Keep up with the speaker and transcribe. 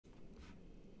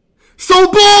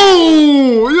So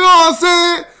boom, you know what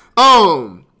I'm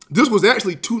saying? This was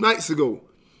actually 2 nights ago.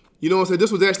 You know what I'm saying?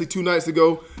 This was actually 2 nights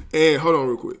ago. And hold on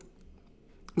real quick.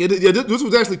 Yeah, this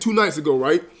was actually 2 nights ago,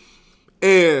 right?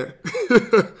 And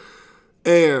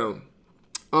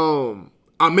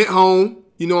I'm at home.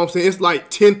 You know what I'm saying? It's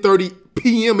like 10:30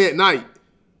 p.m. at night.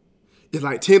 It's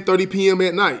like 10:30 p.m.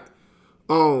 at night.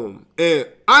 And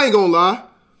I ain't gonna lie,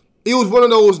 it was one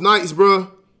of those nights,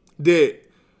 bro, that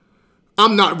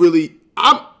I'm not really.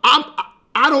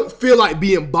 I don't feel like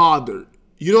being bothered.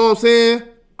 You know what I'm saying?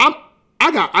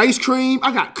 I got ice cream.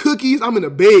 I got cookies. I'm in the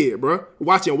bed, bro,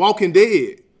 watching Walking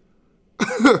Dead.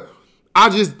 I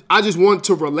just want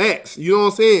to relax. You know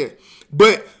what I'm saying?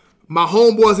 But my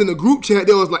homeboys in the group chat,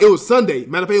 it was Sunday.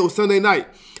 Matter of fact, it was Sunday night.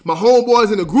 My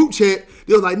homeboys in the group chat,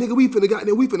 they was like, nigga, we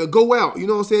finna go out. You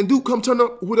know what I'm saying? Dude, come turn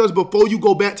up with us before you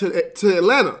go back to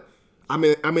Atlanta. I'm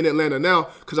in Atlanta now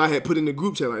because I had put in the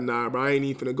group chat like, nah, bro, I ain't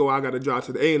even finna go. I got to drive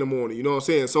to the A in the morning. You know what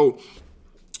I'm saying? So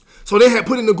they had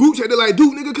put in the group chat. They're like,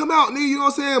 dude, nigga, come out, nigga. You know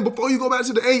what I'm saying? Before you go back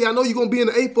to the A, I know you're going to be in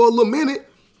the A for a little minute.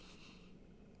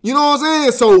 You know what I'm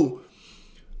saying? So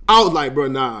I was like, bro,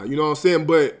 nah. You know what I'm saying?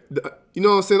 But, you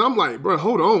know what I'm saying? I'm like, bro,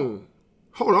 hold on.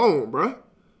 Hold on, bro.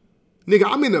 Nigga,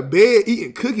 I'm in the bed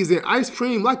eating cookies and ice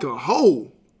cream like a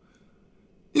hoe.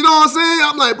 You know what I'm saying?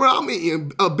 I'm like, bro, I'm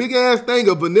eating a big ass thing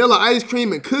of vanilla ice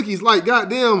cream and cookies like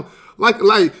goddamn, like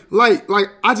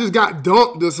I just got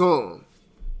dumped or something.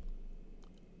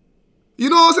 You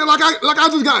know what I'm saying? Like I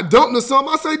just got dumped or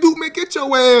something. I say, dude, man, get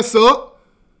your ass up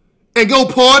and go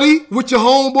party with your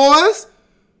homeboys.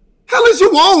 Hell is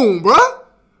you on, bro?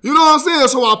 You know what I'm saying?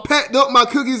 So I packed up my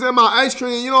cookies and my ice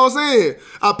cream. You know what I'm saying?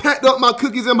 I packed up my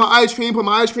cookies and my ice cream, put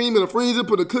my ice cream in the freezer,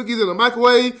 put the cookies in the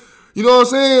microwave. You know what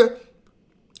I'm saying?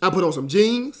 I put on some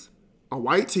jeans, a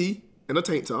white tee, and a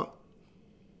tank top.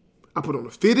 I put on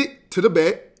a fitted to the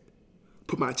back,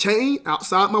 put my chain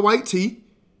outside my white tee.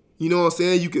 You know what I'm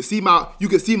saying? You can see my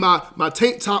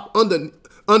tank top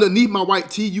underneath my white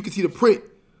tee. You can see the print.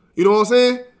 You know what I'm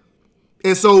saying?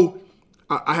 And so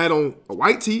I had on a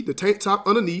white tee, the tank top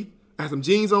underneath. I had some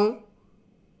jeans on,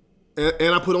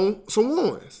 and I put on some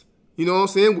ones. You know what I'm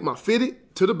saying? With my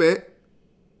fitted to the back.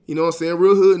 You know what I'm saying?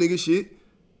 Real hood nigga shit.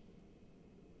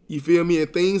 You feel me?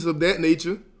 And things of that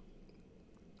nature.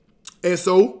 And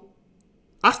so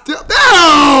I stepped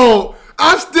down.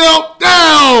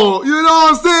 You know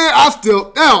what I'm saying? I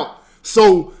stepped down.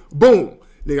 So boom,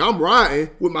 nigga, I'm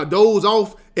riding with my doors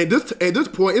off. At this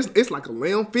point, it's like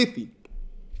 11:50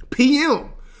 p.m.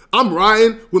 I'm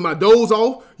riding with my doors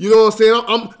off. You know what I'm saying?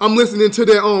 I'm listening to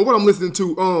that. What I'm listening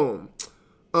to?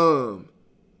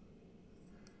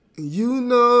 You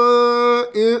know,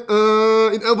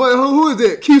 but who is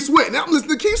that? Keith Sweat. Now I'm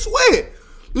listening to Keith Sweat.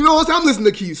 You know what I'm saying? I'm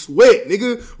listening to Keith Sweat,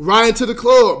 nigga, riding to the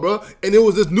club, bro. And it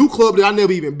was this new club that I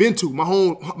never even been to. My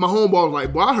homeboy was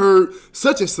like, boy, I heard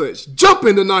such and such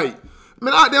jumping tonight.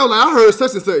 Man, out there, like, I heard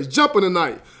such and such jumping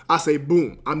tonight. I say,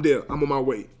 boom, I'm there. I'm on my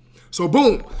way. So,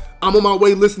 boom, I'm on my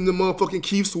way listening to motherfucking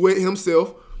Keith Sweat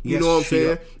himself. You know what I'm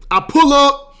saying? I pull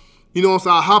up. You know what I'm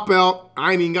saying? I hop out.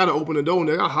 I ain't even got to open the door,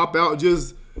 nigga. I hop out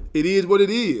just... It is what it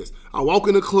is. I walk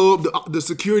in the club, the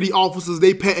security officers,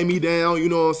 they patting me down, you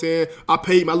know what I'm saying? I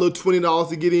paid my little $20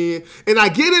 to get in. And I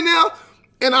get in there,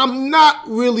 and I'm not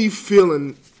really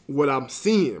feeling what I'm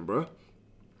seeing, bro.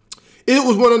 It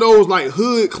was one of those, like,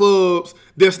 hood clubs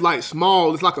that's, like,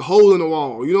 small. It's like a hole in the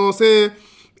wall, you know what I'm saying?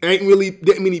 Ain't really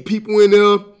that many people in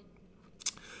there. And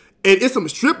it's some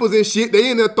strippers and shit.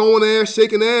 They in there throwing ass,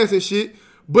 shaking ass and shit.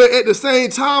 But at the same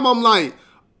time, I'm like,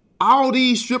 all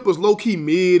these strippers low-key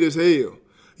mid as hell.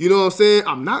 You know what I'm saying?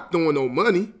 I'm not throwing no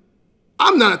money.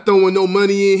 I'm not throwing no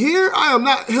money in here. I am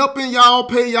not helping y'all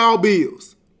pay y'all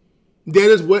bills. That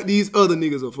is what these other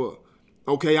niggas are for.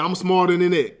 Okay, I'm smarter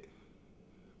than that.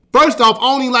 First off, I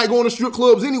don't even like going to strip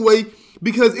clubs anyway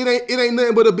because it ain't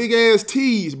nothing but a big-ass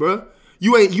tease, bro.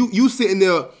 You sitting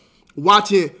there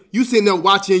watching, you know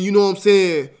what I'm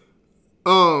saying,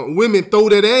 women throw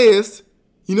that ass.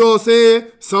 You know what I'm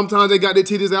saying? Sometimes they got their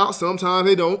titties out. Sometimes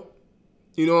they don't.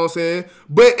 You know what I'm saying?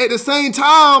 But at the same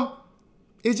time,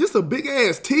 it's just a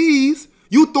big-ass tease.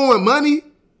 You throwing money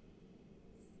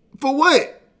for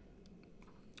what?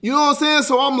 You know what I'm saying?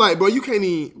 So I'm like, bro, you can't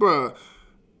even, bro.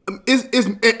 And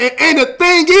the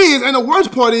thing is, and the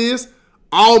worst part is,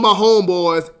 all my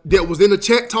homeboys that was in the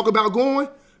chat talk about going,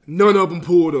 none of them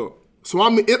pulled up. So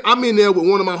I'm in there with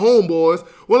one of my homeboys.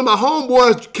 One of my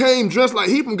homeboys came dressed like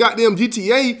he from goddamn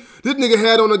GTA. This nigga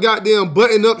had on a goddamn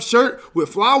button-up shirt with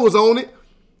flowers on it.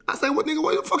 I say, what nigga,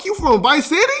 where the fuck you from, Vice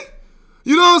City?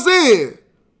 You know what I'm saying?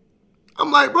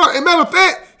 I'm like, bro, and matter of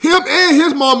fact, him and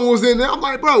his mama was in there. I'm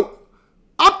like, bro,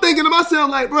 I'm thinking to myself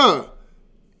like, bro,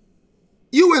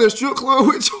 You in a strip club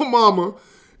with your mama.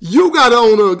 You got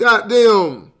on a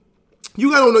goddamn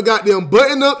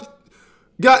button up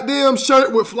goddamn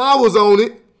shirt with flowers on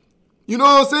it. You know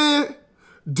what I'm saying?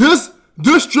 This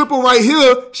stripper right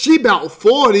here, she about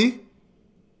 40.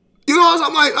 You know what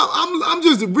I'm like? I'm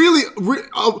just really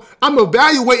I'm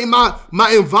evaluating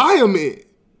my environment.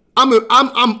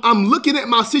 I'm looking at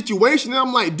my situation and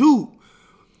I'm like, dude,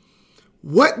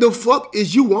 what the fuck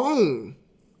is you on?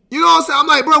 You know what I'm saying? I'm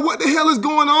like, bro, what the hell is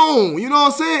going on? You know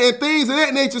what I'm saying? And things of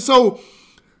that nature. So,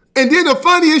 and then the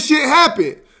funniest shit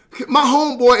happened. My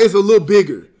homeboy is a little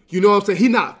bigger. You know what I'm saying? He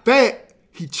not fat,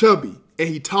 he chubby, and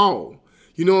he tall.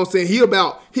 You know what I'm saying? He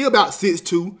about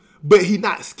 6'2", but he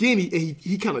not skinny and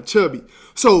he kind of chubby.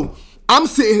 So I'm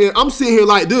sitting here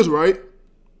like this, right?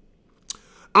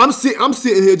 I'm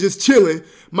sitting here just chilling.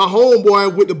 My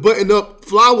homeboy with the button up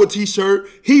flower t-shirt,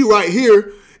 he right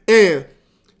here, and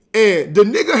the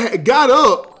nigga had got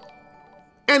up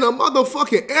and a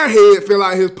motherfucking airhead fell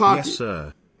out of his pocket. Yes,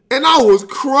 sir. And I was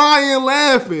crying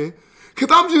laughing because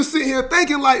I'm just sitting here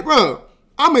thinking like, bro,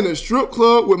 I'm in a strip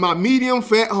club with my medium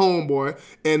fat homeboy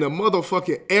and a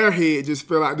motherfucking airhead just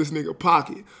fell out this nigga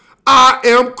pocket. I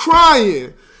am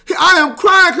crying. I am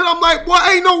crying because I'm like, boy,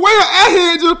 ain't no way an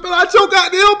airhead just fell out your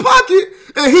goddamn pocket.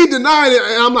 And he denied it.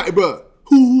 And I'm like, bro,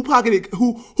 who pocketed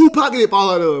it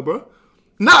fall out of, bro?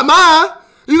 Not mine.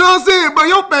 You know what I'm saying? But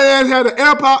your fat ass had an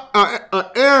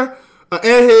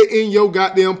airhead in your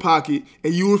goddamn pocket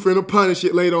and you was finna punish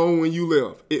it later on when you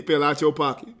left. It fell out your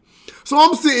pocket. So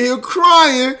I'm sitting here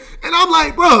crying and I'm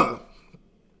like, bro,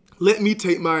 let me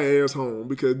take my ass home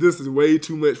because this is way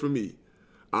too much for me.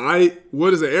 All right,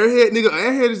 what is an airhead? Nigga, an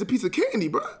airhead is a piece of candy,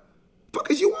 bro. Fuck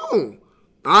is you on?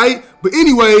 All right, but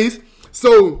anyways,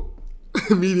 so,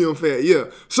 medium fat, yeah.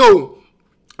 So,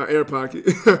 an air pocket.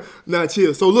 Nah,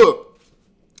 chill. So, look.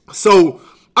 So,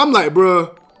 I'm like,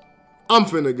 bro, I'm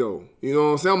finna go. You know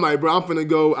what I'm saying? I'm like, bro, I'm finna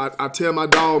go. I tell my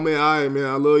dog, man, all right, man,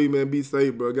 I love you, man. Be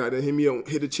safe, bro. Goddamn,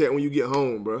 hit the chat when you get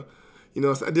home, bro. You know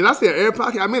what I'm saying? Did I say an air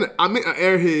pocket? I meant an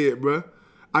airhead, bro.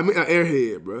 I meant an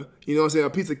airhead, bro. You know what I'm saying? A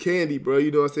piece of candy, bro.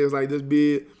 You know what I'm saying? It's like this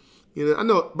big. You know, I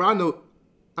know, bro.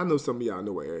 I know some of y'all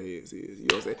know what airheads is. You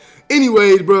know what I'm saying?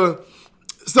 Anyways, bro.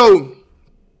 So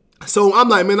I'm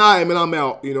like, man, all right, man, I'm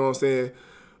out. You know what I'm saying?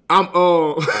 I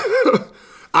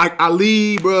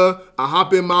leave, bro. I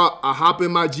hop in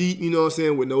my Jeep, you know what I'm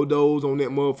saying, with no doors on that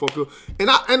motherfucker. And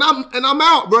I'm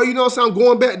out, bro. You know what I'm saying? I'm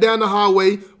going back down the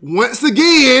highway once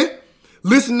again.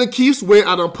 Listen to Keith Sweat.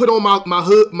 I done put on my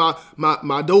hood,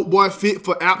 my dope boy fit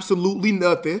for absolutely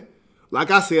nothing. Like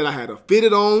I said, I had to fit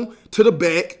it on to the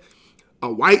back,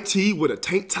 a white tee with a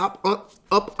tank top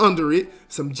up under it,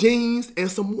 some jeans,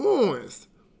 and some ones.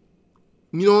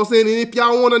 You know what I'm saying? And if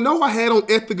y'all want to know, I had on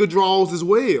Ethica drawers as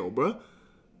well, bro.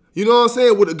 You know what I'm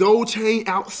saying? With a gold chain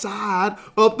outside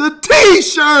of the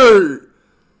t-shirt.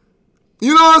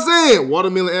 You know what I'm saying?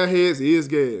 Watermelon airheads is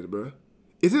gas, bro.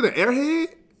 Is it an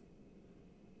airhead?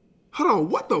 Hold on,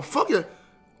 what the fuck? An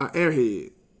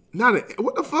airhead. Not a,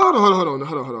 what the fuck? Hold on.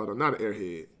 Not an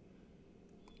airhead.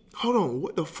 Hold on,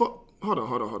 what the fuck? Hold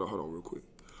on real quick.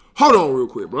 Hold on real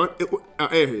quick, bro. An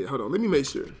airhead, hold on, let me make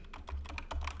sure.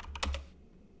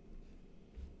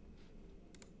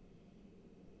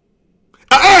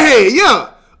 An airhead,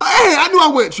 yeah. An airhead, I knew I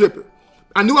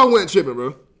wasn't tripping,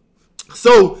 bro.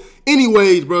 So,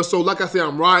 anyways, bro, so like I said,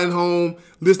 I'm riding home,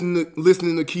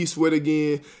 listening to Keith Sweat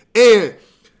again, and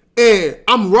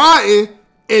I'm riding,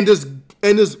 and this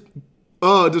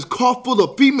car full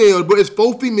of females, but it's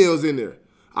 4 females in there.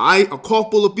 All right, a car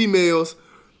full of females.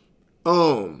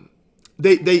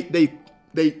 They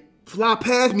fly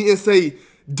past me and say,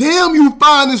 "Damn, you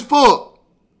fine as fuck."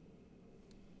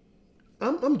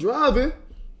 I'm driving.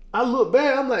 I look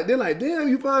back. I'm like, they're like, "Damn,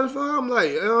 you fine as fuck." I'm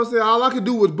like, you know what I'm saying? All I could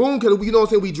do was boom, cause you know what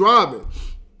I'm saying? We driving.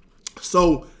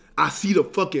 So I see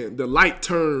the light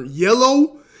turn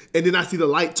yellow. And then I see the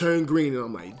light turn green, and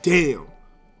I'm like, damn,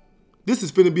 this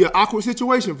is finna be an awkward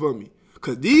situation for me.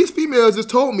 Because these females just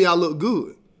told me I look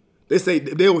good. They say,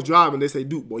 they was driving, they say,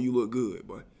 "Duke, boy, you look good,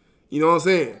 boy." You know what I'm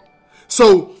saying?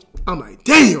 So I'm like,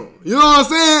 damn. You know what I'm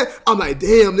saying? I'm like,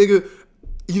 damn, nigga.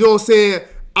 You know what I'm saying?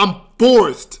 I'm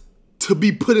forced to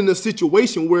be put in a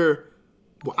situation where,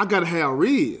 well, I gotta have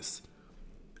Riz.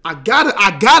 I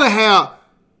gotta have,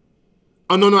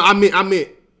 oh, no, I meant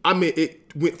it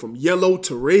went from yellow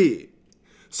to red.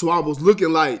 So I was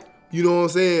looking like, you know what I'm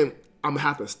saying? I'm gonna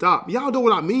have to stop. Y'all know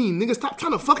what I mean, nigga. Stop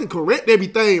trying to fucking correct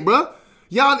everything, bruh.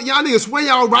 Y'all niggas swear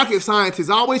y'all rocket scientists.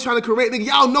 Always trying to correct nigga.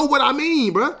 Y'all know what I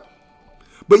mean, bruh.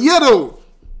 But yeah, though.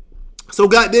 So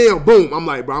goddamn, boom. I'm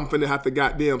like, bro, I'm finna have to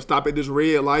goddamn stop at this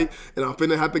red light, and I'm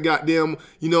finna have to goddamn,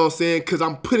 you know what I'm saying? Cause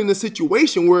I'm put in a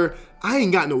situation where I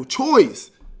ain't got no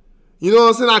choice. You know what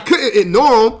I'm saying? I couldn't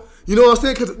ignore them. You know what I'm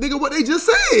saying? Cause nigga, what they just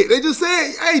said. They just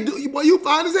said, hey, dude, boy, you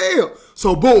fine as hell.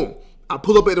 So boom, I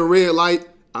pull up at the red light,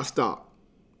 I stop.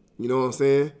 You know what I'm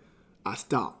saying? I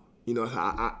stop. You know,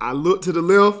 I look to the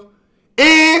left,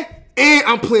 and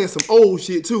I'm playing some old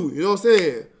shit too. You know what I'm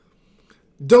saying?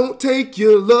 Don't take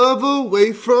your love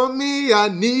away from me. I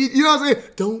need, you know what I'm saying?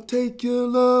 Don't take your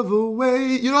love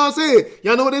away. You know what I'm saying?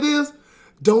 Y'all know what it is?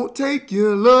 Don't take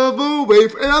your love away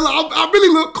from me. And I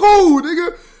really look cool,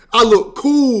 nigga. I look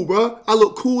cool, bro. I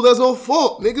look cool as a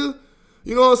fuck, nigga.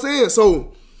 You know what I'm saying?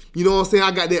 So, you know what I'm saying?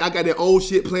 I got that old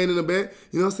shit playing in the back.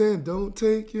 You know what I'm saying? Don't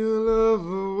take your love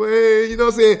away. You know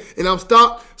what I'm saying? And I'm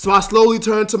stopped. So I slowly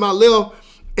turn to my left,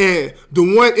 and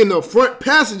the one in the front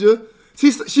passenger, she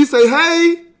say,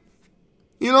 hey,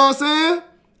 you know what I'm saying?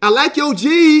 I like your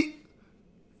Jeep.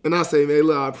 And I say, man,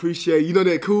 look, I appreciate you. You know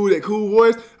that cool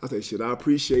voice? I say, shit, I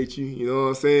appreciate you. You know what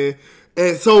I'm saying?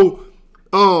 And so,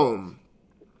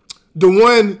 the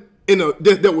one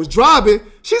that was driving,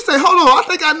 she say, hold on, I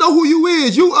think I know who you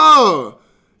is.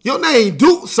 Your name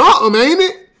Duke something, ain't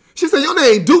it? She said, your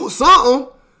name Duke something.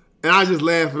 And I just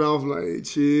laughed it off like,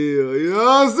 chill. You know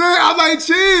what I'm saying? I'm like,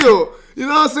 chill. You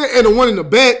know what I'm saying? And the one in the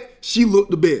back, she looked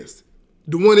the best.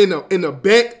 The one in the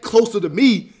back closer to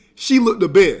me, she looked the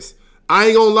best. I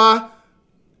ain't gonna lie.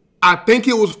 I think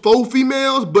it was 4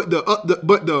 females, but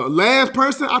the last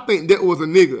person, I think that was a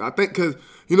nigga. I think because,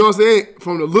 you know what I'm saying?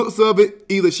 From the looks of it,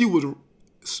 either she was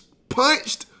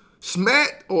punched,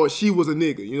 smacked, or she was a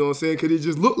nigga. You know what I'm saying? Because it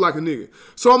just looked like a nigga.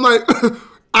 So I'm like,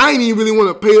 I ain't even really want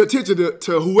to pay attention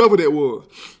to whoever that was.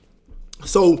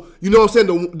 So, you know what I'm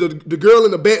saying? The girl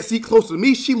in the back seat close to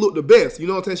me, she looked the best. You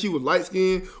know what I'm saying? She was light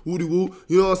skinned, woody woo.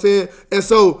 You know what I'm saying? And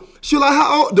so she like,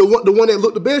 how old? The one that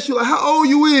looked the best, she like, how old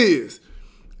you is?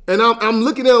 And I'm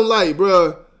looking at him like,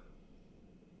 bruh,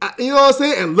 you know what I'm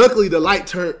saying? And luckily the light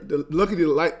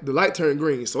turned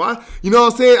green. So you know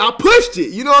what I'm saying? I pushed it.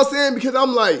 You know what I'm saying? Because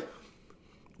I'm like,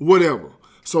 whatever.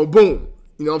 So boom.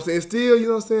 You know what I'm saying? Still, you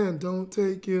know what I'm saying? Don't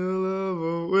take your love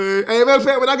away. Hey, matter of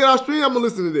fact, when I get off stream, I'm going to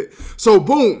listen to that. So,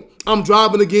 boom. I'm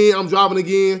driving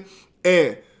again.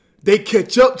 And they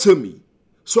catch up to me.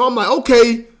 So, I'm like,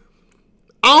 okay.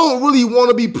 I don't really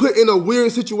want to be put in a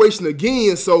weird situation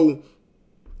again. So,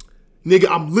 nigga,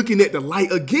 I'm looking at the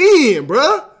light again,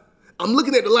 bruh. I'm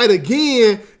looking at the light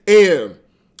again. And,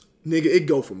 nigga, it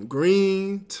go from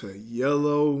green to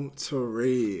yellow to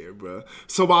red, bro.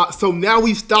 So now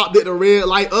we stopped at the red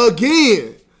light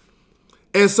again.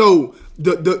 And so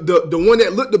the one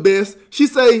that looked the best, she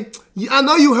say, I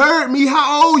know you heard me.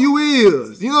 How old you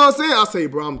is? You know what I'm saying? I say,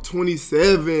 bro, I'm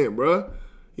 27, bro.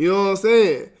 You know what I'm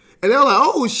saying? And they're like,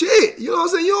 oh, shit. You know what I'm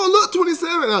saying? You don't look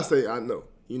 27. I say, I know.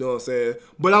 You know what I'm saying?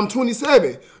 But I'm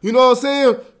 27. You know what I'm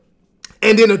saying?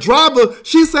 And then the driver,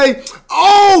 she say,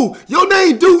 oh, your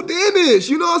name DukeDennis.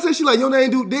 You know what I'm saying? She like, your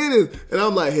name DukeDennis. And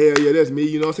I'm like, hell yeah, that's me.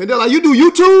 You know what I'm saying? They're like, you do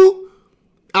YouTube?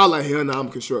 I was like, hell no, I'm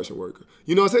a construction worker.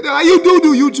 You know what I'm saying? They're like, you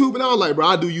do YouTube? And I was like, bro,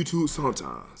 I do YouTube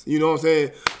sometimes. You know what I'm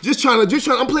saying? Just trying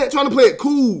to play it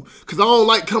cool. Because I don't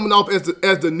like coming off as the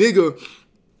nigga.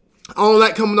 I don't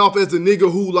like coming off as the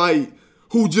nigga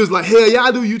who just like, hell yeah,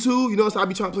 I do YouTube. You know what I'm saying? I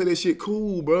be trying to play that shit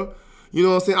cool, bro. You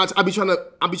know what I'm saying?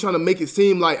 I be trying to make it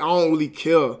seem like I don't really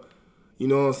care. You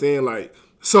know what I'm saying? Like,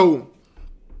 so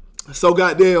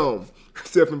goddamn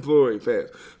self-employed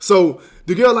fast. So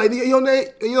the girl like, nigga, your name,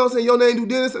 you know what I'm saying? Your name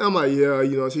DukeDennis? And I'm like, yeah,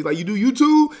 you know. She's like, you do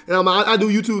YouTube? And I'm like, I do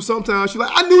YouTube sometimes. She's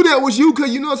like, I knew that was you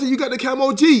because, you know what I'm saying, you got the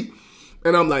camo Jeep.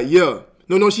 And I'm like, yeah.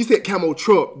 No, she said camo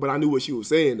truck, but I knew what she was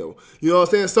saying though. You know what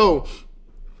I'm saying? So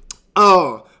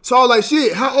I was like,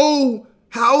 shit, how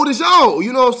old is y'all?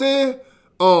 You know what I'm saying?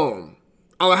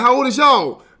 I'm like, how old is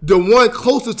y'all? The one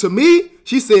closer to me,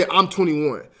 she said, I'm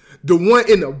 21. The one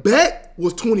in the back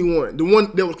was 21. The one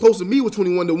that was close to me was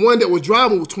 21. The one that was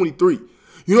driving was 23.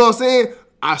 You know what I'm saying?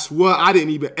 I swear I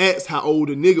didn't even ask how old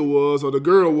the nigga was or the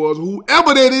girl was, or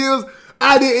whoever that is.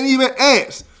 I didn't even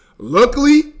ask.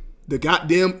 Luckily, the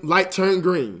goddamn light turned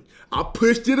green. I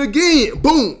pushed it again.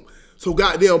 Boom. So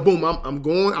goddamn, boom. I'm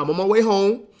on my way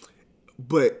home.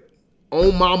 But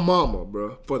on my mama,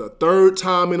 bro, for the third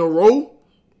time in a row,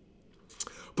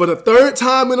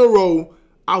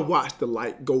 I watched the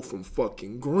light go from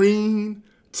fucking green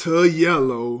to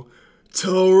yellow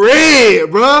to red,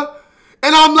 bruh.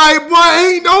 And I'm like, boy,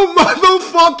 ain't no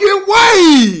motherfucking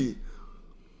way.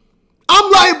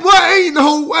 I'm like, boy, ain't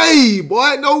no way,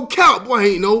 boy. No count, boy,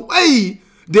 ain't no way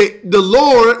that the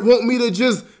Lord want me to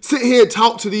just sit here and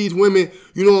talk to these women,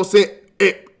 you know what I'm saying,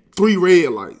 at 3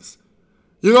 red lights.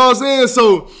 You know what I'm saying?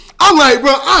 So I'm like,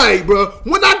 bro, all right, bro.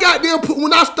 When I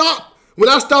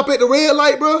stop at the red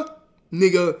light, bro,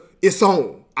 nigga, it's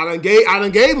on. I done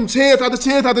gave him chance after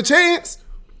chance after chance.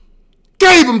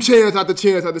 Gave him chance after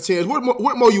chance after chance. What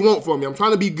more you want from me? I'm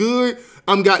trying to be good.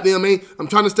 I'm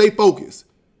trying to stay focused.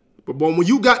 But when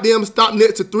you goddamn stop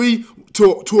next to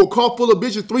to a car full of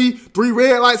bitches, three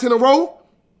red lights in a row,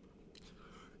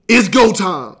 it's go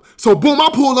time. So boom, I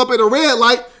pulled up at a red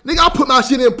light, nigga. I put my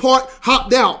shit in park,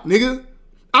 hopped out, nigga.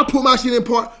 I put my shit in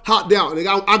park, hopped out,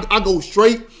 nigga.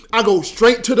 I go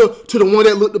straight to the one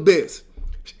that looked the best.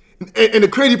 And the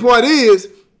crazy part is,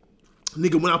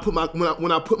 nigga, when I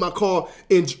put my car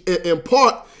in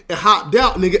park and hopped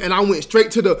out, nigga, and I went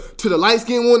straight to the light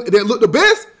skinned one that looked the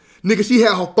best, nigga. She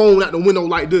had her phone out the window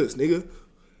like this, nigga,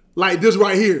 like this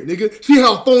right here, nigga. She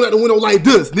had her phone out the window like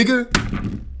this, nigga.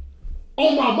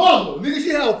 On my mama, nigga, she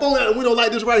had her phone out the window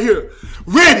like this right here.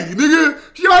 Ready, nigga.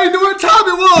 She already knew what time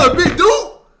it was, big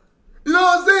dude. You know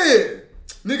what I'm saying?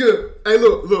 Nigga, hey,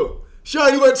 look. She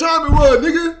already knew what time it was,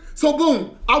 nigga. So,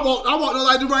 boom, I walked on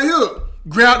like this right here.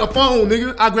 Grabbed the phone,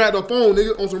 nigga. I grabbed the phone,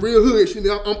 nigga, on some real hood shit,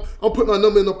 nigga. I'm putting my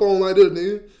number in the phone like this,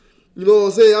 nigga. You know what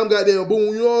I'm saying? I'm goddamn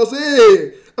boom, you know what I'm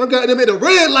saying? I'm goddamn at the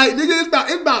red light, nigga. It's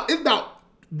about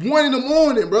 1 in the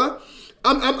morning, bro.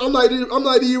 I'm like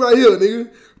these right here,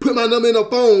 nigga. Put my number in the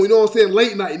phone, you know what I'm saying?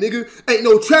 Late night, nigga. Ain't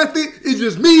no traffic. It's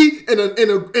just me and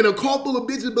a car full of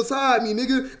bitches beside me,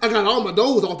 nigga. I got all my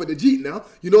doors off at the Jeep now.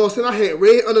 You know what I'm saying? I had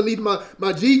red underneath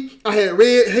my Jeep. I had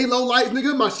red halo lights,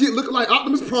 nigga. My shit looking like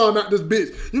Optimus Prime out this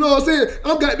bitch. You know what I'm saying?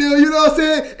 I'm goddamn, you know what I'm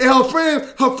saying? And her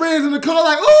friends in the car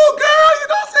like, oh, girl, you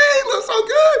know what I'm saying? You look so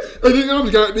good. And then I'm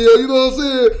goddamn, you know what I'm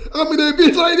saying? I'm in that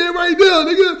bitch like that right there,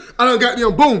 nigga. I done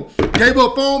goddamn, boom. Gave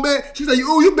her a phone back. She said,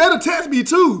 oh, you better text me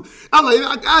too. I'm like,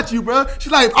 I got you, bro.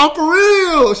 She's like, I'm for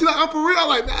real. She's like, I'm for real. I'm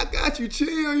like, man, I got you,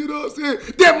 chill. You know what I'm saying?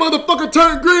 That motherfucker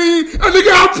turned green. And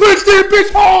nigga, I pushed that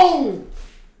bitch home.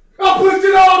 I pushed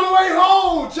it all the way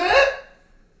home, Chad.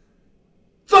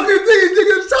 Fucking things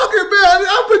niggas talking about it.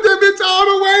 I put that bitch all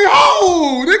the way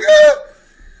home, nigga.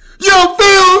 You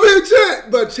feel me,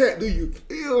 Chad? But Chad, do you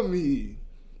feel me?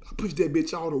 I pushed that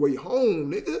bitch all the way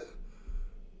home, nigga.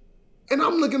 And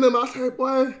I'm looking at myself,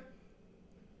 boy,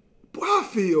 I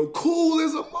feel cool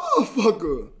as a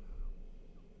motherfucker.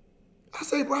 I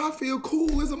say, bro, I feel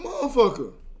cool as a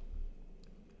motherfucker.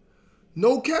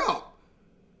 No cap.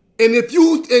 And if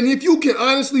you can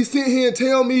honestly sit here and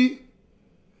tell me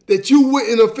that you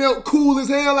wouldn't have felt cool as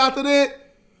hell after that,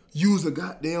 you's a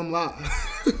goddamn lie.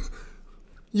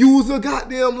 You's a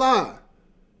goddamn lie.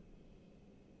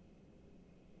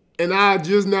 And I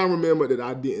just now remember that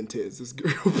I didn't text this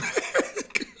girl back.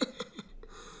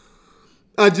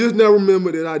 I just now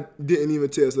remember that I didn't even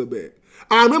text her back.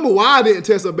 I remember why I didn't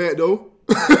text her back, though.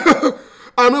 I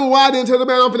remember why I didn't text her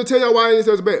back. I'm finna tell y'all why I didn't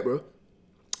text her back, bro.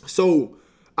 So,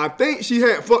 I think she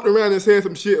had fucked around and said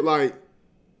some shit like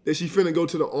that she finna go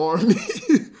to the army.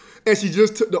 And she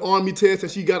just took the army test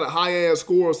and she got a high-ass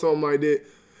score or something like that.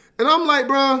 And I'm like,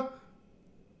 bro,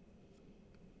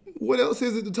 what else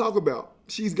is it to talk about?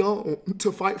 She's gone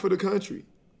to fight for the country.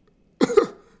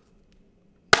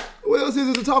 What else is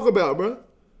it to talk about, bro?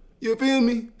 You feel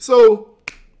me? So,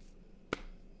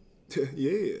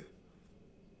 yeah,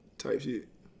 type shit.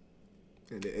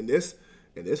 And that's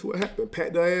what happened.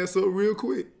 Pat the ass up real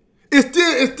quick. It's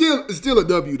still a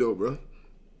W though, bro.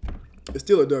 It's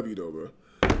still a W though, bro.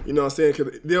 You know what I'm saying?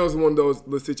 Cause there was one of those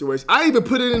little situations. I even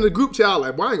put it in the group chat.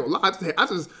 Like, boy, I ain't gonna lie.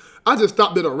 I just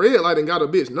stopped at a red light and got a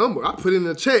bitch number. I put it in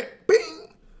the chat. Bing.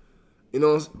 You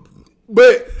know.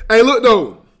 But hey, look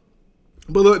though.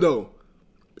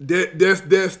 That's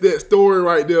that story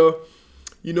right there.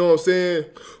 You know what I'm saying?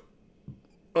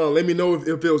 Let me know if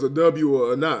it was a W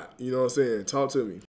or not. You know what I'm saying? Talk to me.